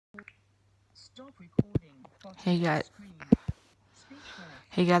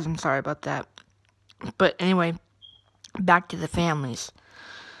Hey guys, I'm sorry about that. But anyway, back to the families.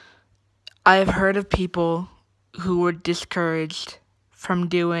 I have heard of people who were discouraged from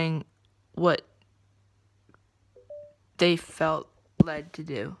doing what they felt led to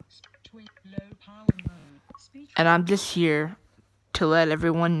do. And I'm just here to let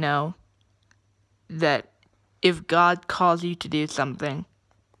everyone know that if God calls you to do something,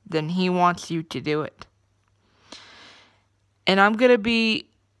 then He wants you to do it. And I'm going to be,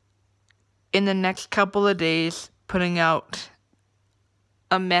 in the next couple of days, putting out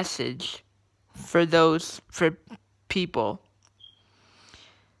a message for people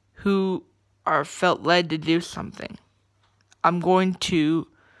who are felt led to do something. I'm going to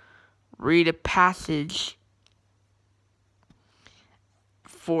read a passage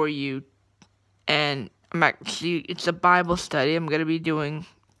for you, and it's a Bible study. I'm going to be doing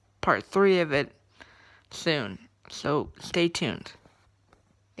part 3 of it soon, so stay tuned.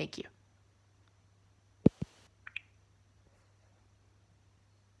 Thank you.